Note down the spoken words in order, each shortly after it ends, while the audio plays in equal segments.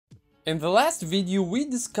In the last video, we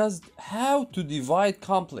discussed how to divide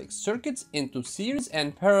complex circuits into series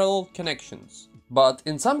and parallel connections. But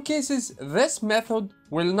in some cases, this method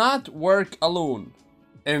will not work alone.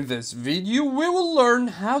 In this video, we will learn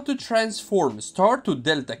how to transform star to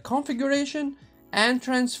delta configuration and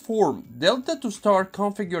transform delta to star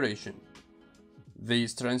configuration.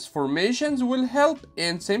 These transformations will help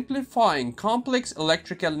in simplifying complex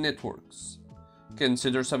electrical networks.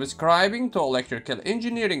 Consider subscribing to Electrical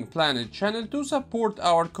Engineering Planet channel to support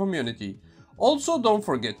our community. Also, don't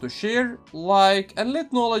forget to share, like, and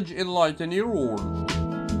let knowledge enlighten your world.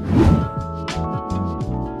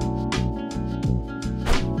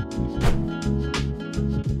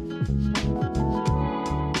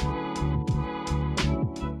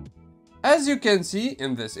 As you can see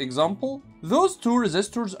in this example, those two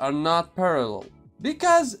resistors are not parallel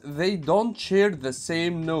because they don't share the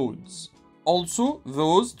same nodes. Also,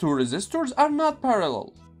 those two resistors are not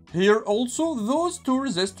parallel. Here also, those two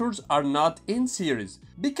resistors are not in series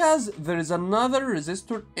because there is another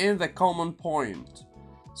resistor in the common point.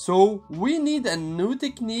 So, we need a new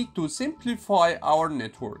technique to simplify our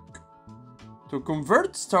network. To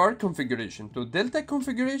convert star configuration to delta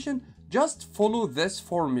configuration, just follow this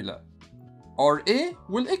formula. RA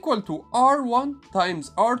will equal to R1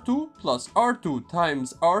 times R2 plus R2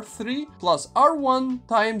 times R3 plus R1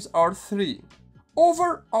 times R3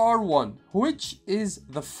 over R1, which is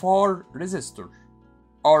the far resistor.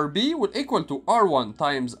 RB will equal to R1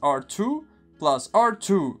 times R2 plus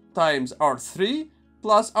R2 times R3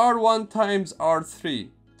 plus R1 times R3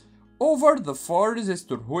 over the far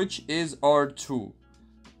resistor, which is R2.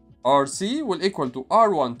 RC will equal to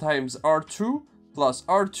R1 times R2 plus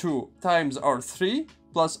R2 times R3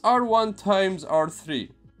 plus R1 times R3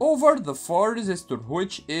 over the far resistor,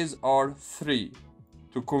 which is R3.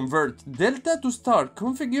 To convert delta to star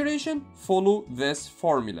configuration, follow this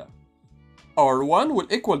formula. R1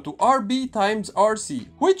 will equal to RB times RC,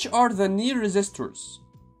 which are the near resistors,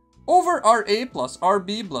 over RA plus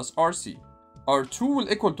RB plus RC. R2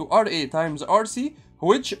 will equal to RA times RC,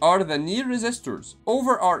 which are the near resistors,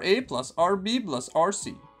 over RA plus RB plus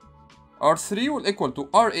RC. R3 will equal to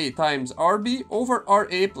RA times RB over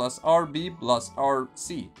RA plus RB plus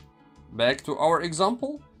RC. Back to our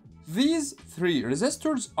example. These three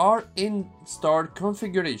resistors are in star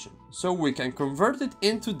configuration, so we can convert it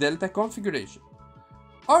into delta configuration.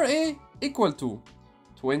 RA equal to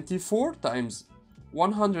 24 times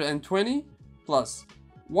 120 plus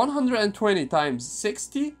 120 times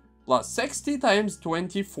 60 plus 60 times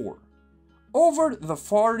 24 over the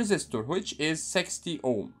far resistor, which is 60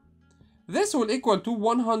 ohm. This will equal to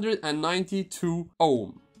 192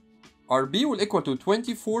 ohm. RB will equal to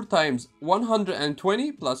 24 times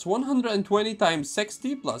 120 plus 120 times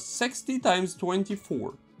 60 plus 60 times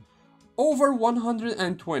 24 over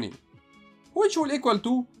 120, which will equal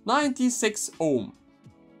to 96 ohm.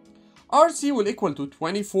 RC will equal to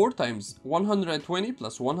 24 times 120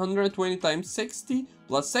 plus 120 times 60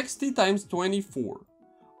 plus 60 times 24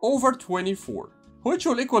 over 24, which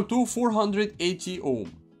will equal to 480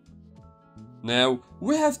 ohm. Now,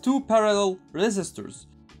 we have two parallel resistors.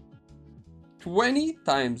 20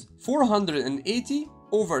 times 480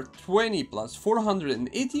 over 20 plus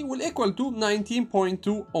 480 will equal to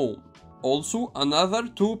 19.2 ohm. Also, another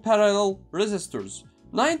two parallel resistors.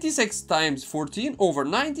 96 times 14 over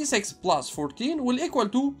 96 plus 14 will equal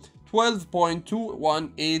to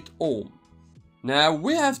 12.218 ohm. Now,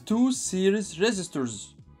 we have two series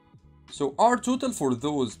resistors. So, our total for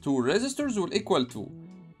those two resistors will equal to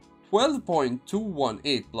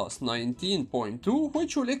 12.218 plus 19.2,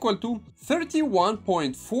 which will equal to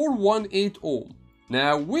 31.418 ohm.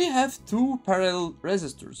 Now we have two parallel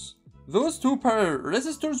resistors. Those two parallel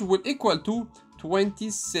resistors will equal to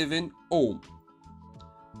 27 ohm.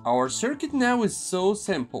 Our circuit now is so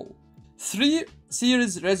simple. Three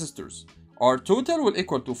series resistors. Our total will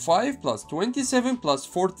equal to 5 plus 27 plus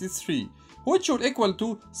 43, which will equal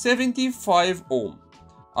to 75 ohm.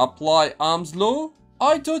 Apply Ohm's law.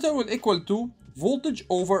 I total will equal to voltage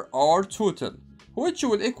over R total, which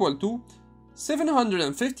will equal to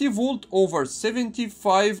 750 volt over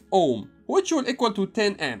 75 ohm, which will equal to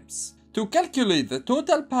 10 amps. To calculate the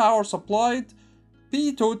total power supplied,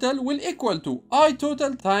 P total will equal to I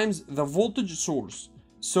total times the voltage source.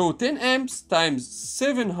 So 10 amps times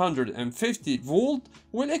 750 volt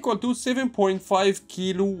will equal to 7.5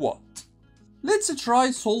 kilowatt. Let's try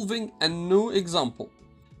solving a new example.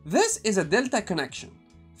 This is a delta connection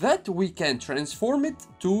that we can transform it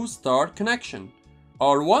to star connection.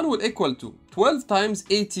 R1 will equal to 12 times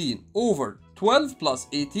 18 over 12 plus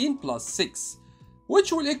 18 plus 6,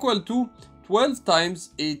 which will equal to 12 times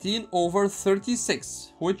 18 over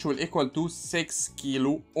 36, which will equal to 6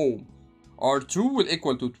 kilo ohm. R2 will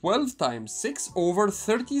equal to 12 times 6 over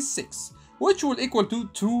 36, which will equal to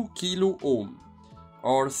 2 kilo ohm.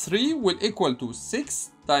 R3 will equal to 6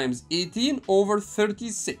 times 18 over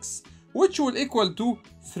 36, which will equal to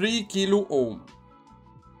 3 kilo ohm.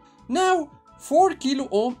 Now, 4 kilo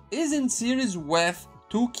ohm is in series with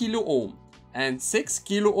 2 kilo ohm, and 6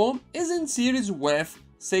 kilo ohm is in series with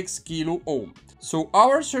 6 kilo ohm. So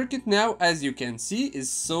our circuit now, as you can see, is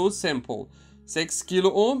so simple. 6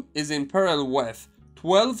 kilo ohm is in parallel with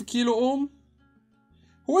 12 kilo ohm,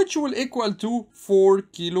 which will equal to 4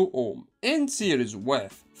 kilo ohm in series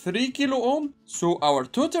with 3 kilo ohm. So our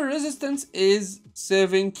total resistance is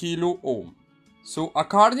 7 kilo ohm. So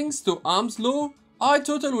according to Ohm's law, I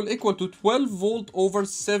total will equal to 12 volt over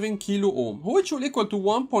 7 kilo ohm, which will equal to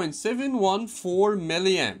 1.714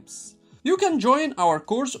 milliamps. You can join our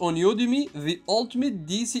course on Udemy, the Ultimate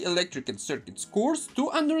DC Electrical Circuits course,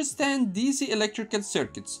 to understand DC electrical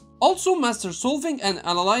circuits. Also master solving and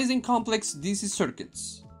analyzing complex DC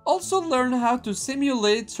circuits. Also learn how to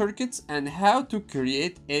simulate circuits and how to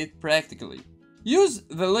create it practically. Use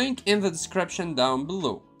the link in the description down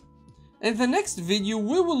below. In the next video,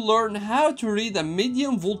 we will learn how to read a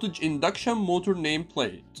medium voltage induction motor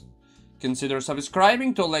nameplate. Consider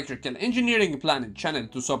subscribing to Electrical Engineering Planet channel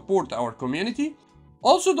to support our community.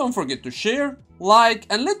 Also, don't forget to share, like,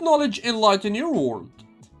 and let knowledge enlighten your world.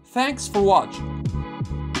 Thanks for watching.